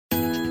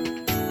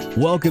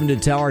Welcome to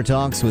Tower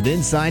Talks with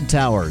Inside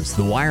Towers,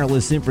 the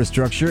wireless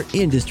infrastructure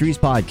industry's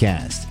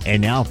podcast.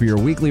 And now for your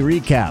weekly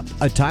recap,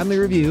 a timely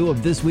review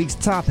of this week's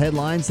top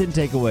headlines and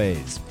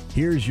takeaways.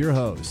 Here's your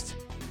host.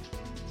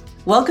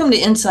 Welcome to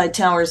Inside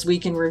Towers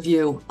Week in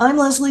Review. I'm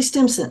Leslie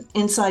Stimson,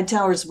 Inside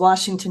Towers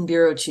Washington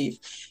Bureau Chief.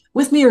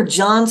 With me are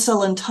John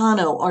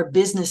Celentano, our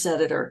business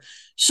editor,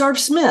 Sharp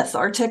Smith,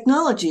 our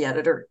technology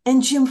editor,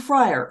 and Jim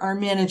Fryer, our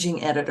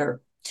managing editor.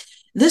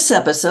 This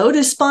episode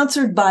is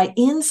sponsored by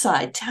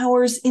Inside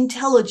Towers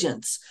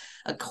Intelligence,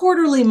 a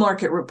quarterly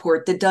market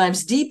report that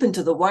dives deep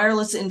into the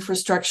wireless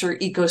infrastructure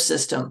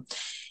ecosystem.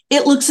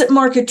 It looks at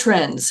market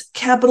trends,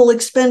 capital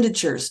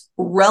expenditures,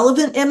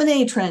 relevant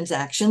M&A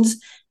transactions,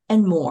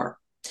 and more.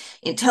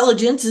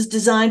 Intelligence is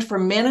designed for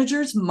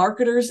managers,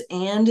 marketers,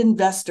 and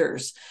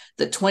investors.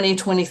 The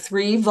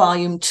 2023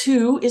 Volume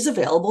 2 is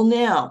available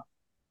now.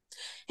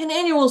 An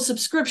annual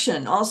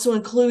subscription also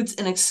includes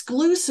an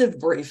exclusive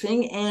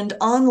briefing and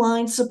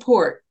online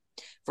support.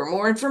 For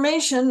more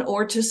information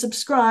or to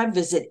subscribe,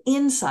 visit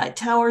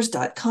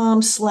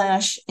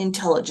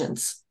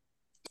insidetowers.com/intelligence.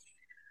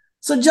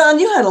 So, John,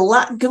 you had a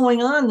lot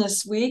going on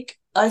this week.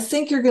 I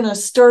think you're going to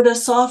start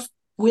us off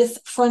with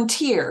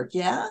Frontier,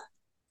 yeah?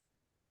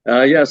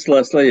 Yes,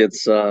 Leslie,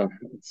 it's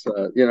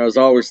there's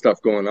always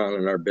stuff going on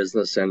in our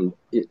business. And,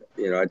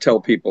 I tell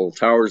people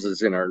Towers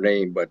is in our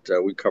name, but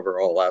we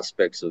cover all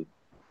aspects of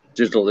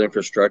digital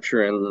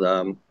infrastructure.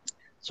 And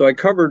so I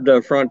covered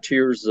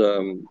Frontier's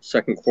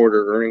second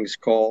quarter earnings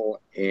call,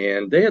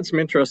 and they had some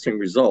interesting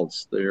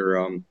results.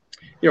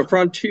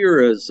 Frontier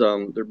is,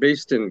 they're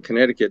based in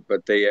Connecticut,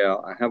 but they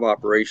have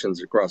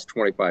operations across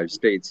 25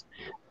 states.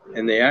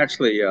 And they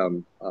actually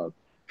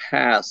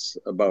pass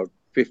about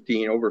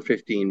over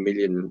 15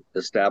 million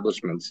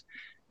establishments.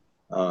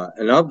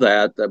 And of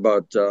that,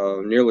 about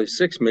nearly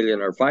 6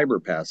 million are fiber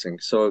passing.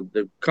 So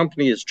the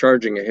company is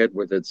charging ahead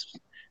with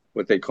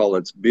what they call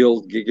its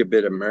Build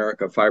Gigabit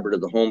America Fiber to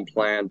the Home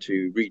plan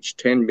to reach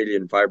 10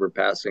 million fiber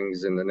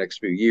passings in the next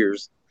few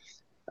years.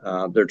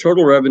 Their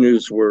total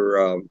revenues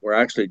were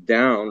actually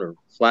down or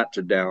flat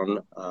to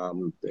down.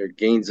 Their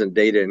gains in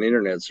data and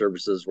internet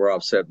services were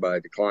offset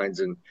by declines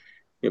in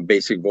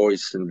basic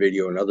voice and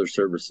video and other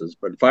services.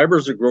 But fiber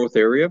is a growth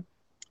area.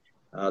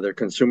 Their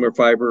consumer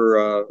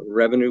fiber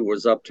revenue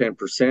was up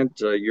 10%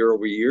 year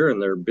over year,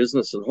 and their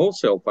business and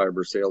wholesale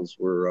fiber sales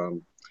were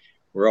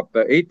up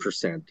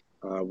 8%.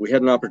 We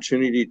had an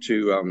opportunity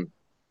to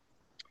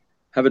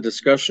have a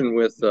discussion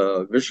with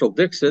Vishal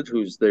Dixit,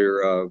 who's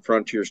their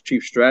Frontier's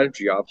Chief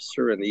Strategy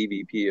Officer and the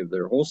EVP of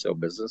their wholesale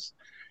business,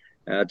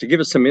 to give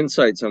us some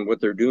insights on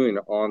what they're doing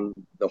on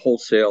the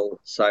wholesale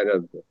side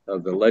of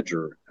the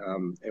ledger.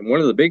 And one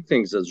of the big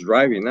things that's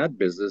driving that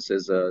business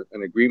is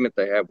an agreement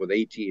they have with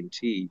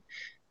AT&T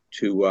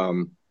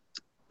to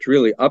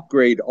really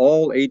upgrade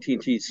all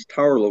AT&T's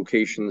tower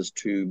locations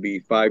to be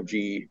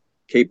 5G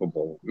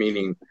capable,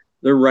 meaning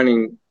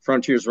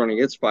Frontier's running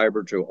its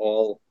fiber to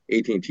all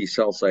AT&T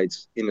cell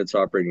sites in its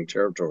operating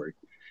territory,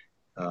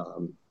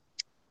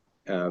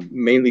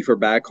 mainly for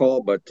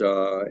backhaul, but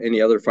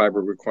any other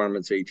fiber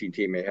requirements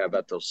AT&T may have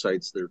at those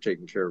sites, they're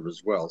taking care of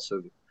as well.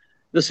 So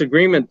this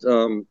agreement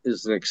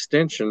is an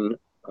extension.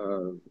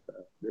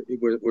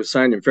 It was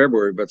signed in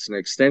February, but it's an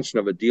extension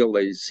of a deal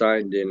they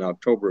signed in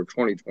October of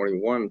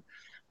 2021,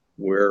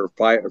 where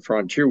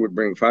Frontier would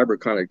bring fiber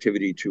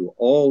connectivity to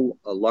all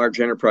large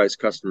enterprise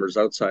customers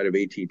outside of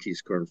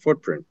AT&T's current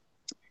footprint.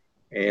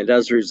 And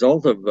as a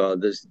result of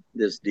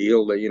this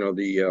deal,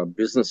 the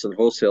business and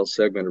wholesale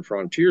segment of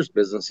Frontier's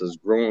business has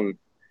grown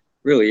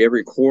really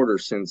every quarter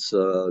since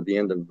the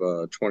end of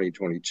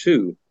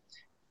 2022.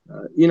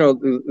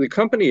 The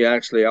company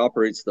actually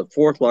operates the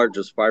fourth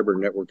largest fiber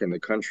network in the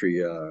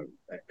country,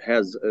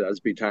 has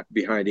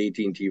behind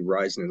AT&T,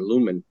 Verizon, and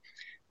Lumen.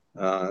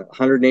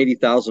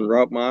 180,000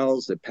 route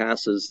miles. It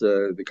passes,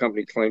 the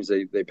company claims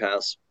they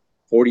pass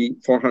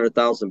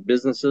 400,000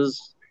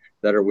 businesses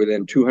that are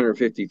within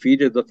 250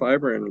 feet of the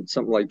fiber, and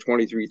something like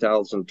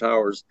 23,000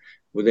 towers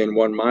within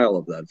 1 mile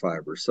of that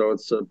fiber. So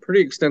it's a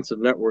pretty extensive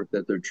network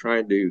that they're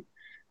trying to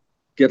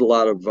get a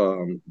lot of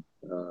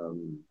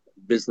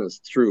business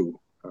through.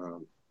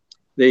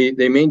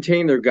 They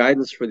maintain their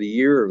guidance for the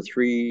year of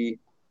 $3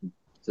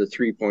 to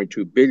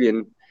 $3.2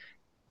 billion.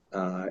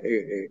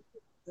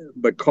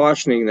 But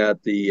cautioning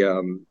that the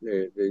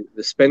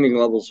spending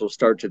levels will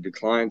start to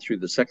decline through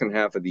the second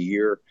half of the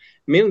year,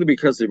 mainly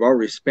because they've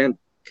already spent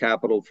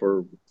capital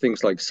for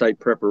things like site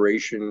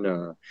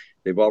preparation.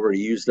 They've already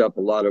used up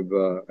a lot of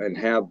and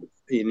have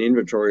in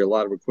inventory a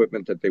lot of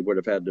equipment that they would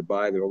have had to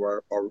buy. They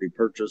were already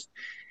purchased.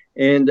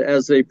 And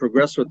as they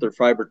progress with their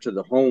fiber to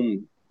the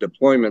home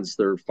deployments,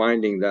 they're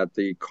finding that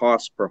the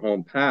cost per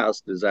home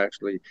passed is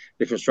actually,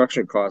 the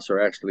construction costs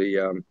are actually,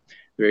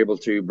 they're able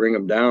to bring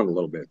them down a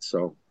little bit.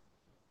 So.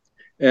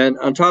 And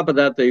on top of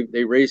that,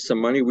 they raised some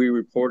money. We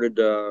reported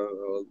a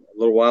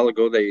little while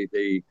ago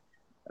they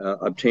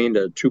obtained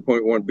a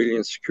 $2.1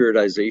 billion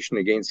securitization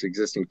against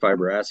existing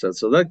fiber assets.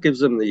 So that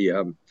gives them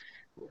the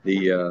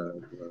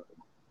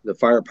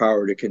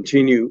firepower to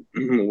continue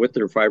with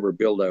their fiber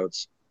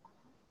buildouts.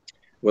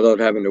 without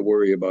having to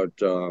worry about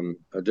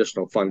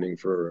additional funding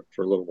for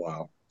a little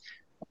while.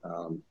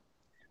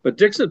 But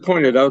Dixon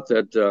pointed out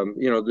that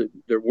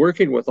they're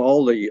working with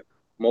all the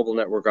mobile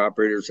network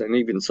operators and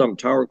even some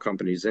tower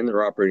companies in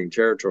their operating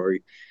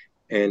territory,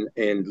 and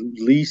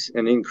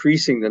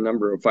increasing the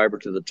number of fiber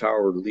to the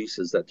tower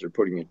leases that they're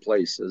putting in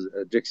place. As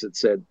Dixon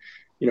said,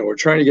 we're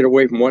trying to get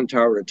away from one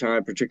tower at a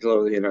time,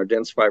 particularly in our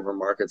dense fiber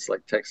markets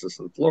like Texas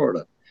and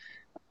Florida.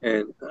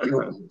 And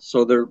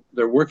so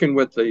they're working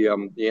with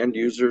the end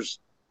users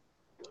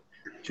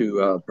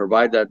to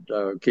provide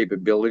that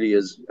capability,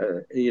 is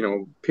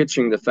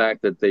pitching the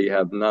fact that they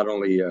have not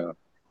only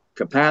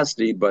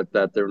capacity, but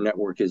that their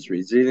network is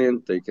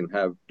resilient. They can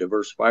have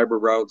diverse fiber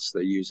routes.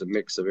 They use a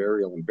mix of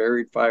aerial and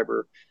buried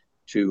fiber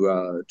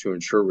to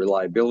ensure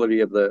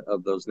reliability of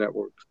those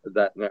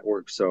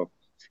networks. So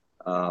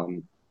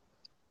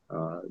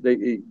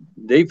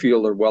they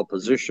feel they're well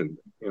positioned.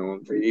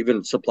 They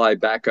even supply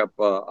backup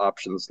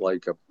options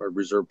like a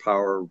reserve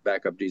power,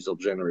 backup diesel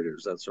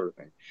generators, that sort of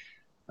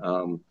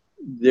thing.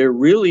 They're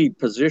really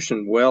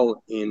positioned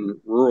well in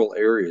rural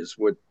areas,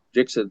 what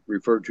Dixon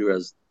referred to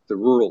as the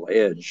rural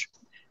edge,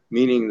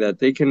 meaning that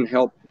they can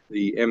help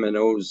the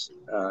MNOs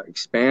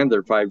expand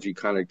their 5G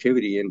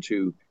connectivity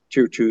into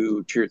tier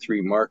 2, tier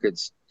 3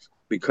 markets,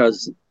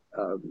 because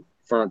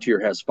Frontier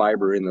has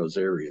fiber in those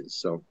areas.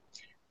 So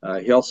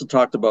he also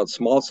talked about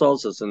small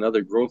cells as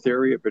another growth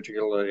area,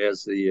 particularly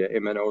as the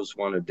MNOs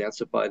want to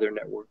densify their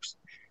networks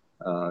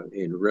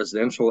in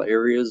residential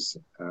areas.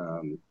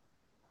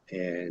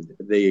 And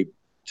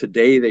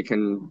today they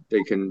can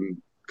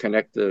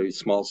connect the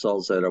small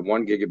cells at a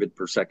 1 gigabit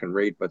per second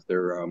rate, but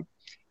they're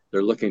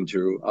looking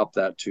to up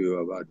that to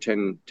about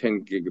 10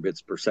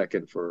 gigabits per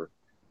second for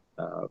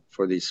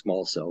these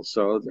small cells.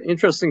 So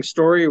interesting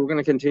story. We're going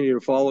to continue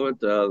to follow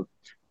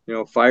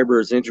it. Fiber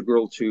is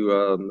integral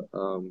to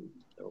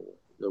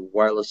the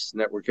wireless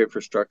network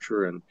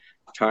infrastructure and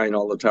tying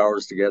all the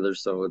towers together.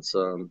 So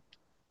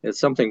it's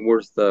something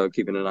worth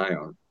keeping an eye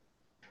on.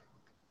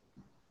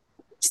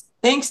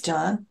 Thanks,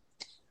 John.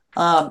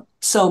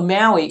 So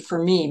Maui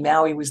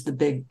was the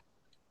big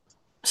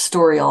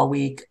story all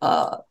week.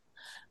 On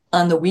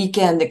the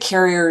weekend, the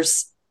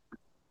carriers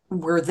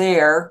were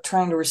there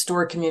trying to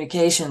restore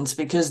communications,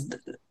 because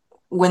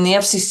when the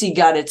FCC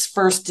got its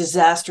first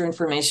disaster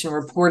information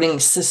reporting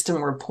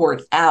system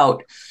report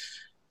out,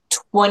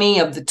 20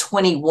 of the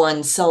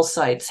 21 cell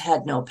sites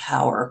had no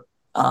power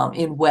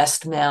in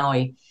West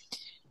Maui.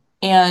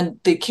 And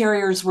the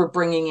carriers were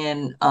bringing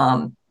in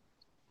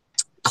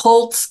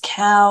colts,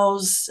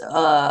 cows,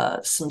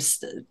 some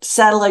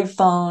satellite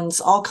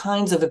phones, all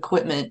kinds of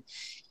equipment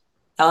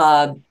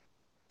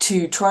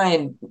to try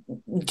and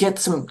get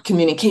some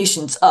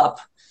communications up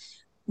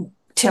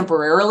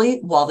temporarily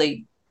while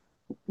they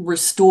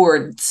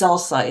restored cell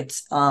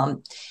sites.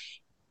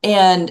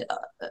 And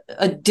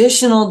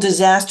additional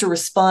disaster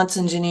response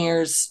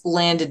engineers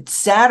landed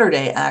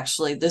Saturday,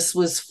 actually. This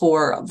was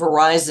for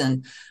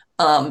Verizon.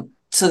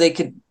 So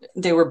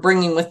they were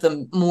bringing with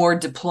them more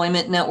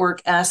deployment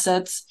network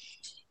assets.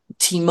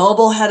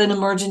 T-Mobile had an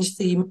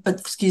emergency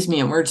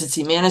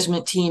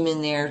management team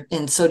in there,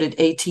 and so did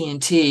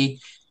AT&T.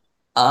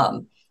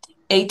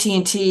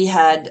 AT&T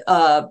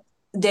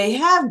they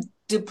have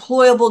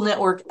deployable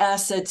network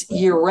assets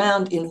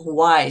year-round in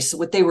Hawaii. So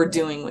what they were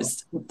doing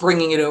was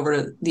bringing it over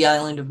to the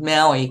island of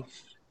Maui.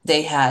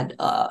 They had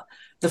one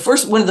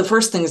of the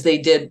first things they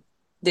did,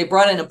 they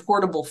brought in a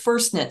portable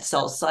FirstNet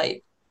cell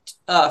site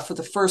for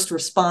the first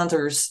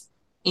responders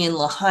in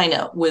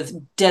Lahaina with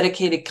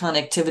dedicated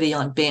connectivity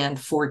on band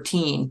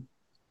 14.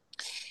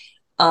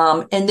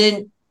 And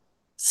then,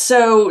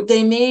 so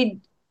they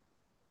made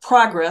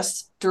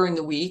progress during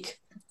the week.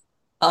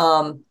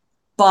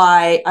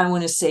 By, I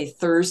want to say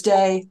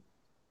Thursday.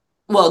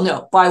 Well,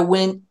 no,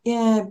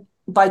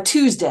 by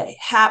Tuesday,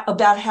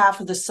 about half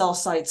of the cell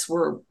sites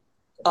were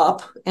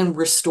up and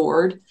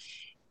restored.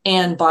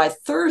 And by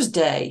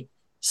Thursday,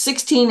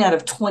 16 out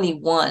of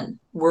 21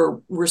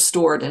 were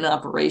restored and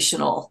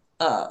operational,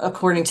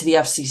 according to the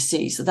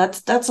FCC. So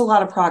that's a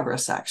lot of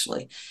progress,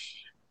 actually.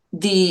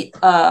 The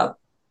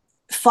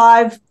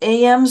 5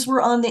 AMs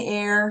were on the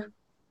air.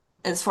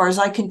 As far as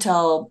I can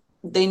tell,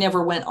 they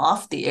never went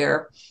off the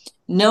air.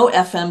 No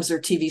FMs or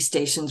TV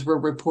stations were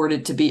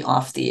reported to be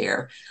off the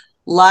air.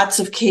 Lots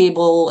of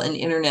cable and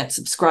internet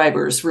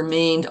subscribers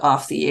remained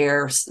off the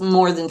air,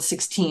 more than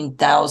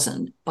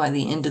 16,000 by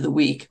the end of the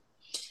week.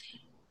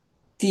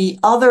 The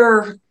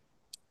other,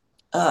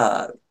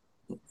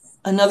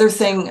 another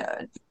thing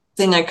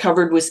I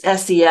covered was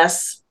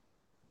SES.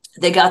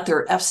 They got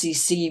their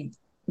FCC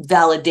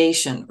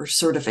validation or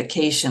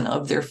certification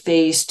of their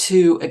phase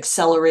 2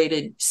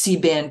 accelerated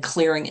C-band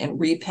clearing and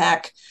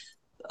repack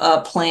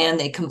plan.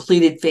 They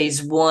completed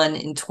phase 1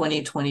 in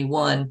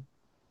 2021.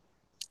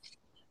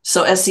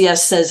 So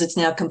SES says it's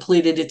now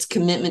completed its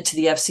commitment to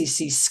the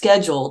FCC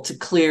schedule to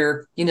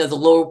clear,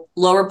 the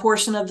lower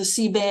portion of the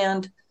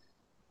C-band,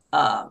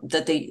 so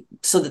that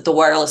the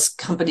wireless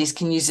companies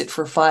can use it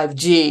for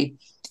 5G.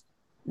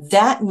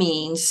 That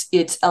means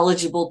it's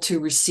eligible to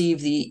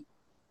receive the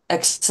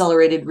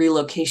accelerated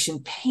relocation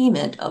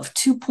payment of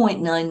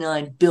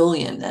 $2.99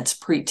 billion. That's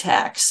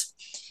pre-tax.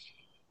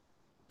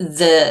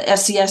 The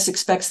FCS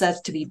expects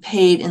that to be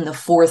paid in the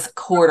fourth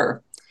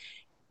quarter.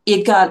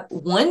 It got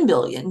 $1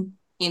 billion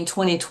in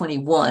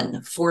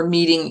 2021 for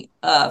meeting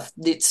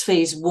its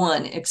phase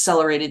one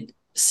accelerated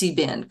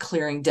C-band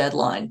clearing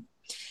deadline.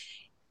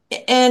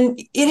 And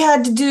it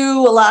had to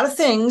do a lot of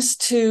things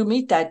to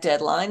meet that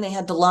deadline. They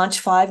had to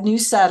launch 5 new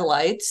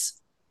satellites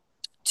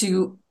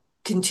to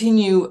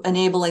continue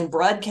enabling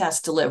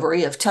broadcast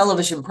delivery of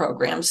television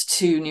programs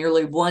to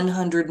nearly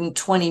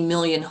 120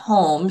 million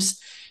homes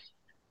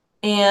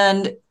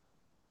and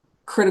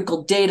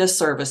critical data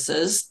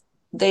services.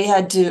 They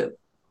had to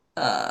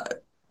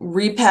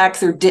repack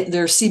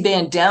their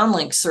C-band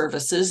downlink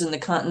services in the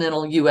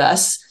continental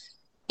US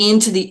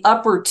into the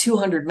upper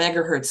 200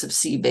 megahertz of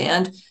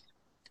C-band.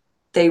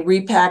 They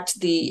repacked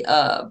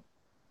so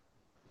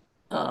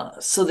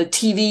the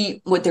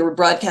TV, what they were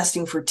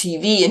broadcasting for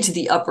TV, into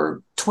the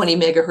upper 20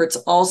 megahertz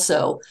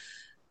also,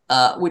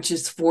 which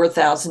is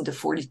 4,000 to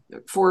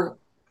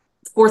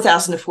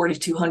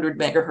 4,200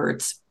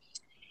 megahertz.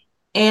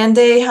 And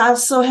they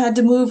also had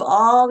to move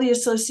all the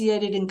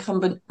associated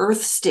incumbent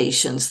Earth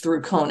stations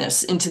through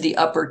CONUS into the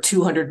upper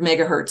 200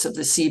 megahertz of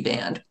the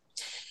C-band.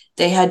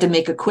 They had to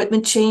make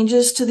equipment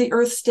changes to the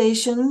Earth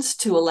stations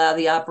to allow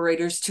the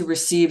operators to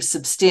receive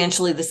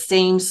substantially the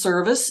same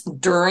service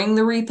during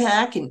the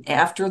repack and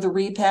after the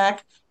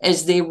repack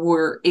as they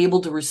were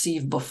able to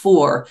receive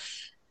before.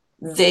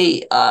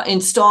 They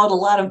installed a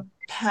lot of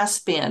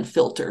passband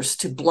filters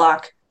to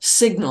block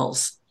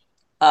signals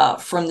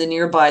from the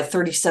nearby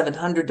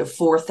 3,700 to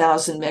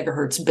 4,000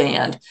 megahertz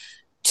band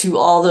to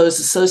all those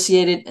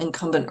associated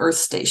incumbent Earth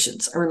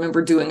stations. I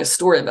remember doing a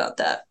story about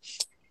that.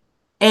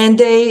 And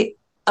they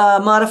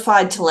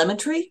modified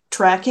telemetry,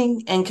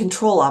 tracking, and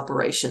control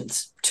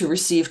operations to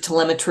receive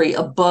telemetry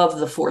above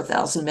the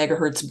 4,000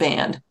 megahertz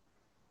band.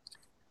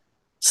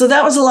 So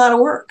that was a lot of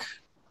work.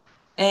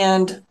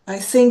 And I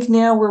think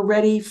now we're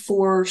ready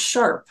for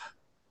Sharp,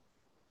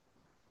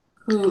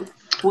 who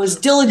was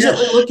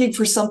diligently looking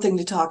for something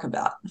to talk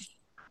about.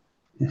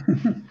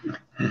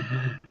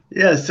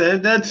 Yes,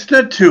 that's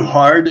not too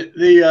hard.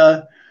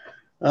 The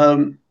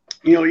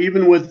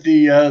even with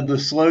the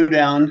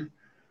slowdown,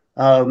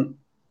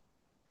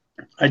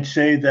 I'd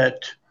say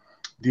that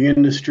the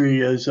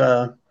industry is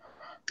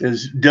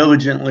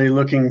diligently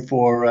looking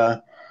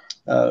for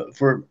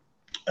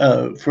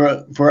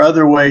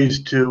other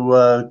ways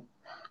to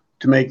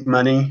make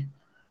money,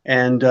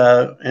 and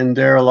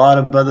there are a lot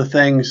of other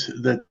things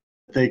that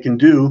they can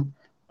do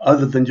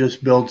other than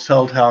just build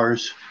cell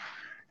towers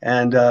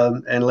and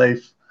lay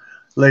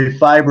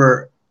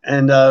fiber.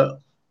 And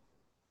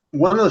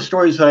one of the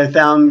stories that I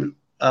found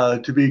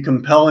to be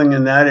compelling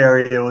in that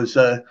area was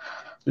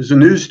there's a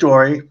news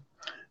story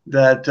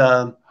that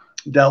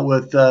dealt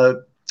with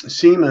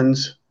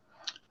Siemens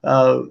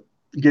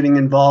getting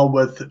involved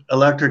with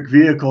electric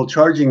vehicle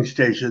charging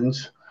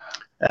stations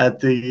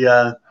at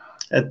the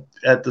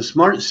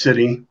Smart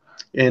City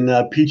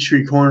in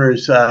Peachtree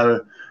Corners,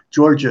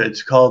 Georgia.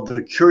 It's called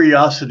the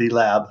Curiosity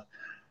Lab,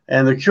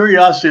 and the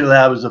Curiosity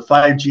Lab is a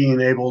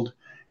 5G-enabled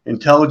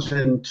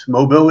intelligent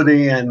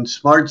mobility and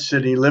smart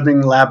city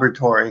living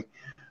laboratory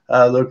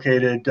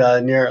located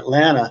near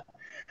Atlanta,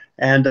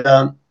 and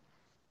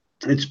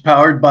it's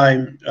powered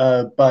by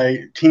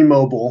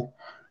T-Mobile,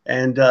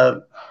 and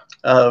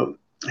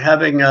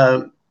having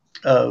a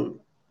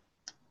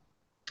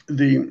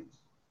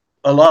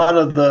lot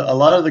of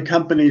the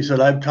companies that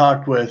I've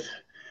talked with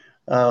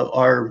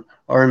are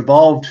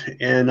involved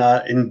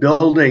in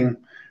building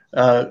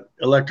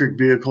electric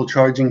vehicle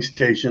charging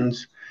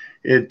stations.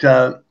 It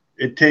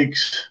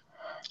takes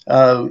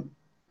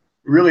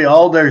really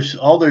all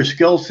their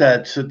skill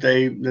sets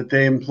that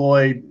they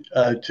employ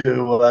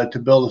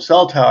to build a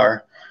cell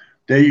tower.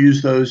 They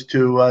use those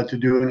to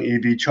do an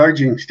EV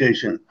charging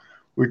station.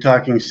 We're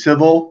talking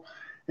civil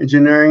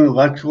engineering,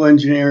 electrical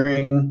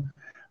engineering,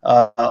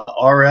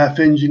 RF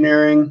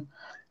engineering,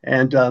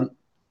 and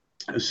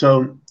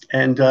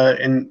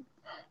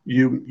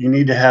you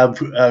need to have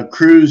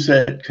crews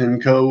that can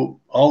go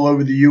all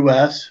over the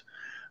U.S.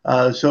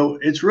 So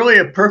it's really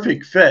a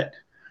perfect fit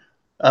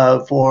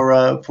for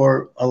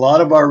a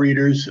lot of our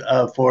readers,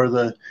 for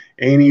the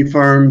A&E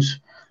firms,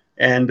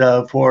 and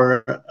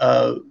for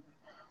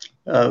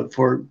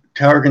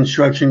tower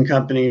construction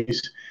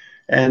companies,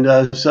 and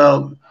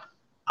so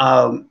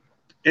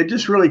it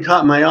just really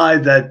caught my eye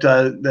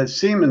that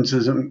Siemens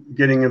isn't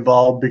getting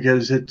involved,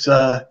 because it's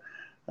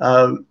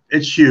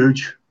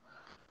huge,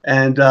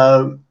 and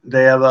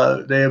they have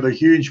a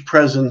huge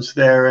presence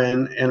there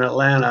in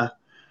Atlanta.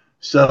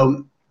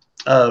 So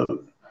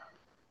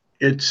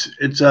it's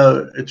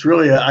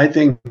really I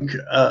think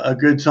a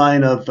good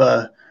sign of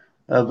a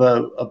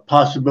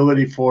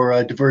possibility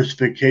for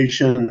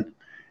diversification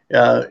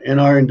in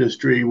our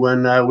industry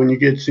when you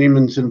get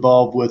Siemens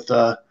involved with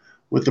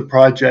the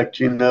project.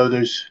 You know,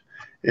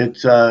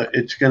 it's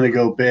going to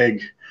go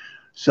big.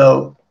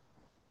 So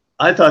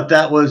I thought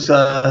that was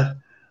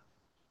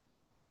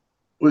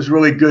was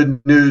really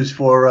good news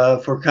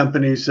for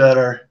companies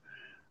that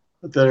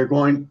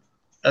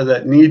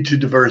need to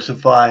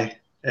diversify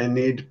and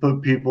need to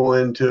put people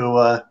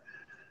into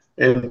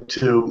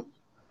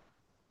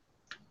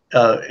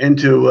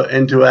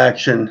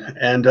action.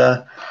 And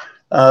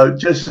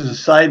just as a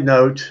side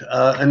note,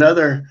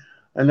 another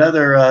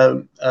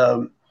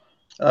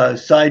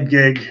side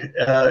gig,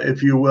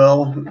 if you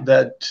will,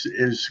 that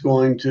is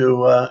going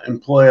to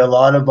employ a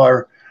lot of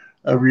our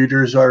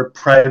readers are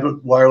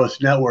private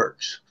wireless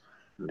networks.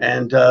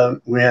 And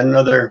we had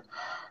another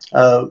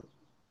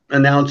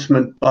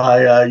announcement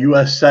by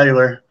U.S.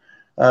 Cellular.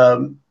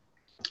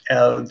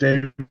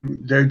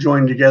 They're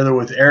joined together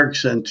with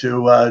Ericsson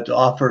to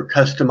offer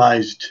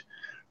customized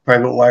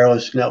private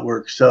wireless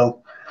networks.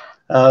 So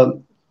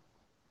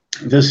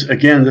this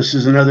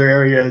is another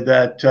area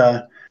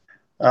that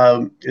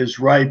is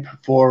ripe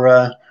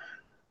for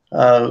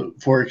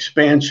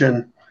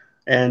expansion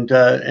and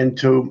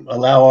to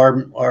allow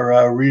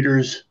our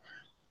readers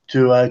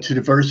to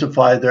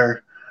diversify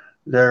their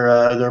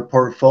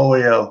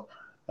portfolio,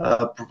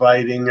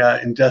 providing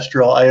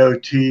industrial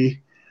IoT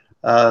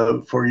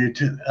for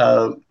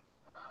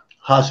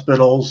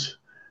hospitals,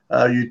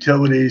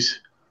 utilities,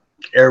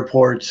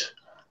 airports,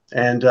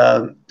 and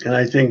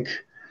I think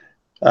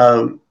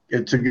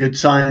it's a good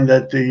sign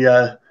that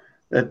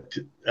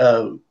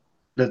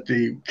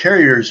the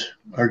carriers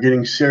are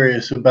getting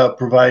serious about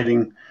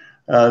providing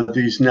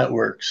these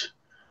networks.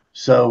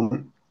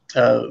 So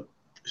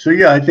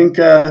yeah, I think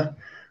that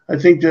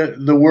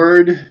the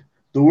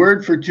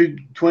word for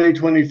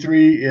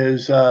 2023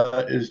 is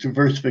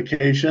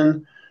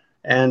diversification,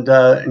 and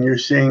you're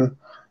seeing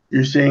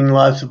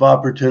lots of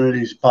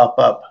opportunities pop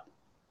up.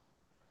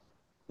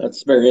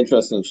 That's very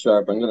interesting,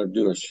 Sharp. I'm going to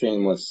do a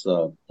shameless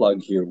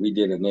plug here. We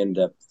did an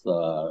in-depth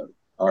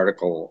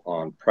article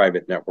on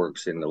private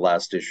networks in the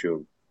last issue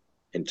of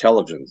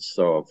Intelligence.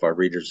 So if our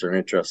readers are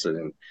interested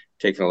in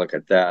taking a look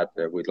at that,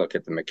 we look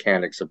at the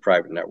mechanics of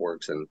private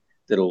networks and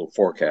did a little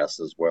forecast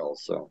as well.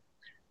 So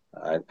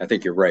I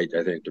think you're right.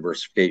 I think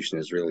diversification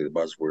is really the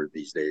buzzword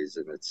these days,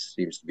 and it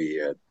seems to be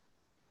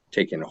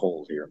taking a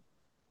hold here.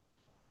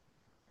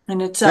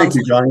 And it sounds. Thank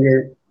you, John.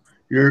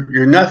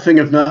 You're nothing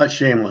if not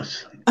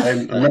shameless. I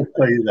must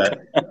tell you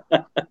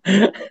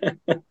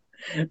that.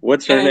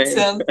 What's her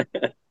name?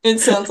 It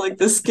sounds like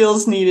the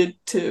skills needed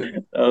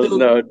to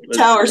build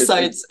tower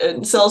sites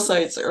and cell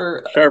sites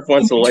are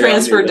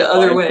transferred to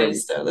other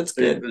ways. So that's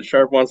good.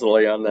 Sharp wants to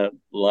lay on that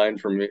line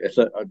from me.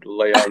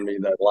 Lay on me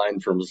that line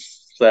from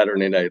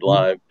Saturday Night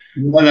Live.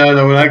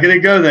 No, we're not going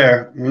to go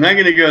there. We're not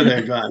going to go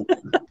there, John.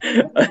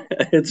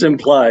 It's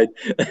implied.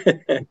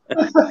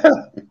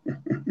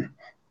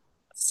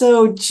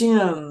 So,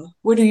 Jim,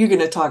 what are you going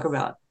to talk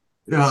about?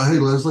 Yeah, hey,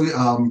 Leslie.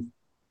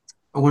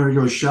 I want to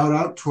give a shout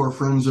out to our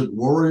friends at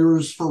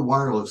Warriors for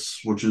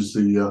Wireless, which is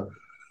the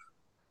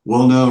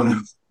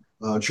well-known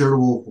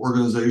charitable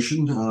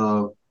organization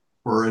for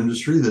our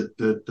industry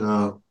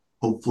that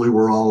hopefully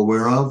we're all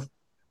aware of.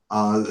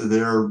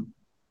 Their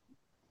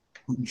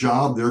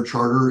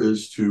charter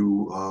is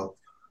to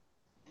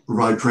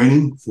provide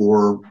training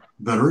for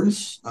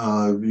veterans,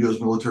 U.S.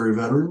 military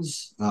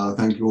veterans.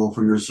 Thank you all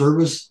for your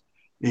service.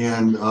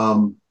 And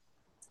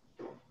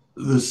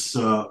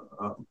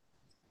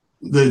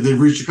they've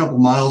reached a couple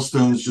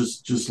milestones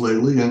just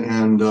lately,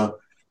 and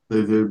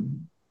they've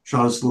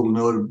shot us a little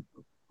note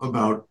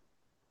about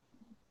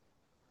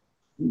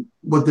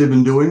what they've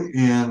been doing,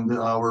 and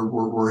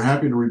we're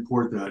happy to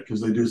report that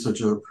because they do such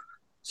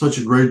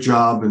a great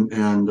job,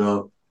 and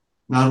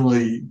not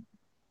only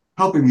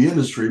helping the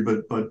industry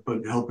but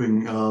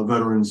helping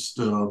veterans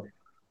to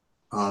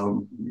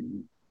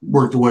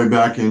work their way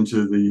back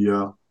into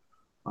the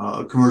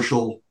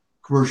commercial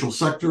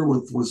sector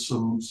with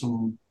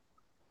some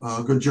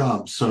good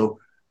jobs. So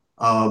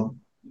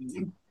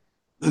in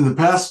the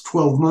past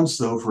 12 months,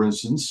 though, for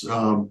instance,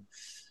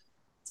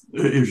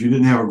 if you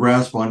didn't have a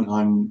grasp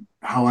on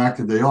how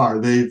active they are,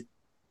 they've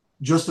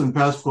just in the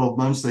past 12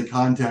 months, they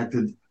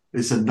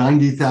said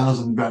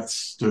 90,000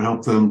 vets to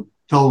help them,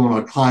 tell them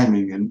about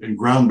climbing and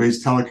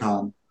ground-based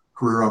telecom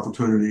career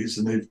opportunities.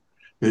 And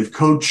they've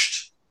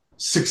coached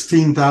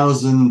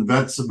 16,000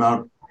 vets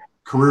about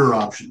career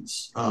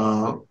options.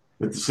 At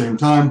the same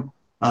time,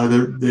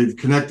 they've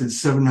connected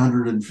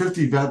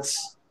 750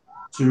 vets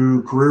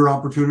to career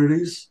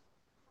opportunities,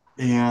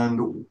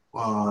 and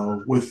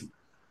with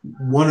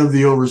one of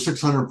the over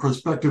 600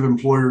 prospective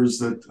employers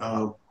that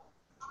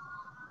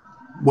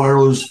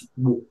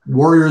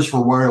Warriors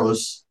for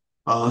Wireless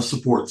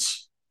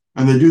supports.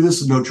 And they do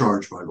this at no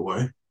charge, by the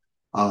way.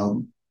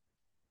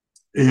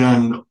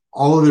 And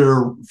all of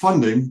their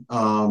funding,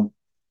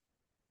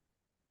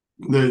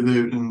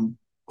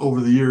 over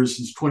the years,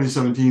 since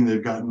 2017,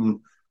 they've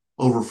gotten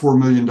over $4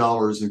 million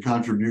in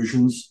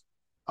contributions,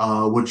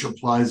 which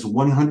applies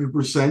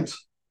 100%.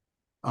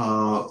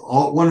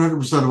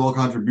 100% of all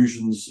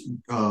contributions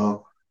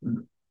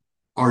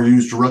are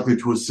used directly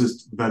to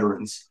assist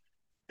veterans.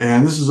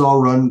 And this is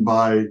all run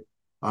by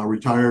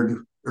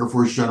retired Air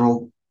Force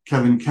General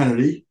Kevin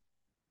Kennedy.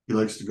 He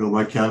likes to go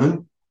by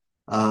Kevin.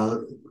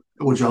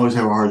 which I always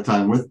have a hard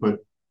time with, but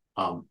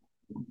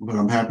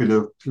I'm happy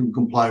to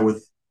comply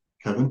with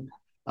Kevin,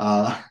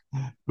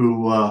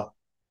 who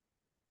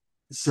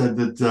said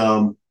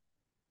that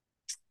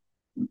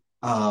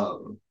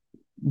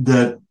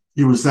that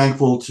he was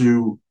thankful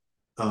to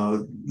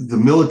the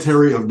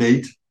military of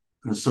NATE,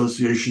 an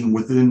association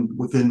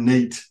within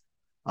NATE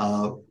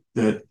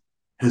that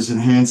has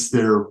enhanced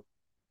their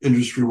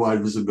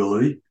industry-wide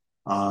visibility.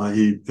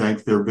 He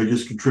thanked their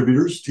biggest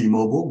contributors,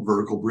 T-Mobile,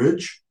 Vertical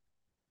Bridge,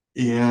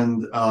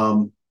 and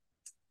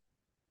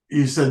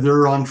he said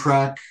they're on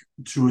track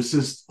to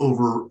assist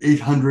over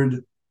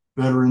 800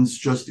 veterans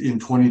just in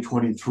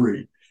 2023.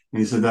 And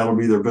he said that'll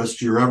be their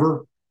best year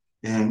ever.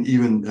 And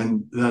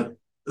that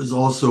is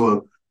also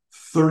a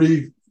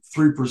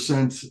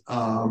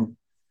 33%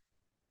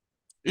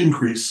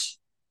 increase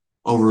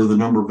over the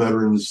number of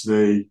veterans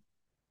they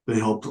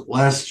helped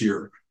last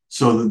year.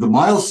 So the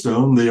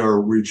milestone they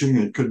are reaching,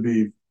 it could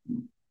be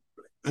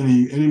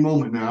any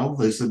moment now,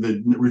 they said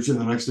they'd reach it in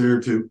the next day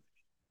or two,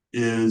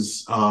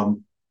 is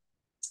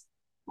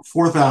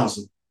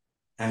 4,000.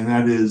 And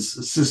that is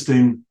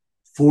assisting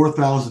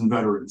 4,000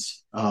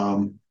 veterans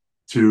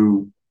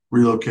to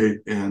relocate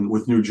and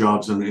with new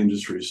jobs in the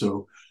industry.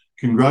 So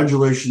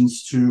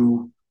congratulations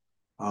to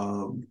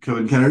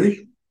Kevin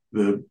Kennedy,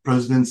 the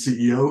president,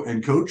 CEO,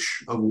 and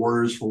coach of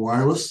Warriors for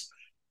Wireless,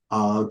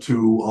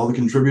 to all the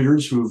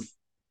contributors who've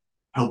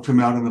helped him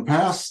out in the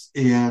past,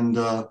 and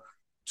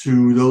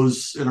to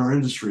those in our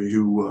industry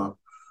who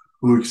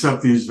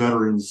accept these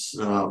veterans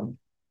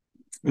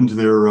into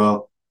their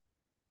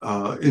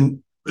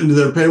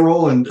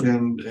payroll and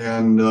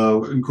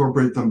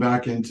incorporate them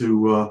back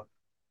into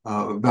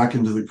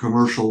the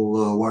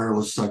commercial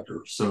wireless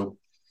sector. So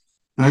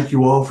thank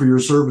you all for your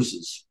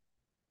services.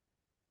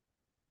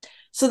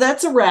 So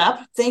that's a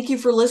wrap. Thank you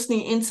for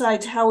listening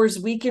Inside Towers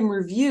Week in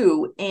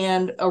Review,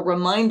 and a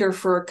reminder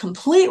for a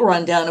complete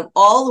rundown of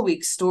all the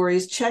week's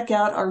stories, check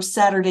out our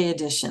Saturday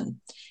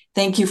edition.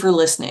 Thank you for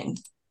listening.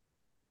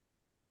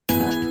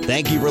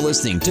 Thank you for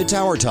listening to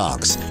Tower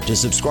Talks. To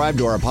subscribe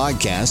to our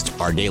podcast,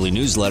 our daily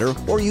newsletter,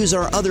 or use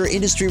our other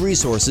industry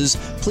resources,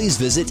 please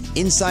visit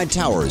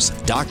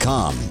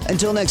InsideTowers.com.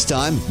 Until next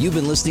time, you've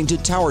been listening to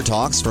Tower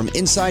Talks from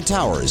Inside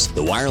Towers,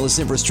 the Wireless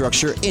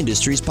Infrastructure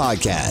Industries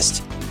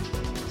Podcast.